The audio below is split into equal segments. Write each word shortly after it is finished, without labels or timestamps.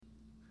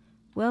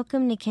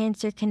Welcome to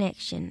Cancer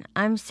Connection.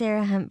 I'm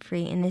Sarah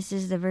Humphrey, and this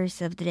is the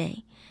verse of the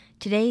day.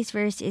 Today's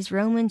verse is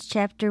Romans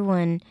chapter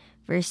 1,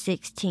 verse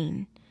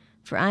 16.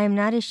 For I am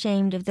not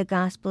ashamed of the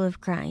gospel of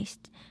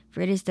Christ,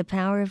 for it is the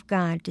power of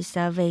God to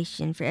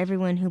salvation for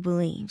everyone who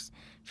believes,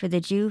 for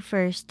the Jew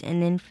first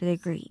and then for the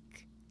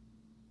Greek.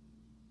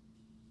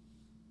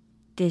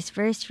 This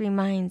verse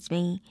reminds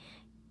me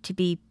to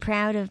be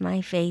proud of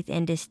my faith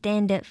and to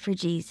stand up for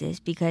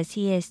Jesus because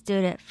he has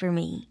stood up for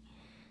me.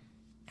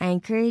 I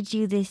encourage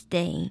you this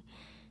day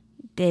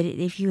that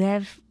if you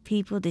have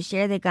people to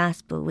share the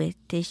gospel with,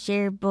 to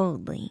share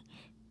boldly,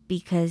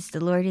 because the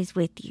Lord is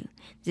with you.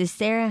 This is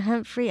Sarah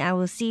Humphrey. I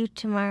will see you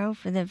tomorrow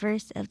for the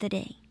verse of the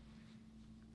day.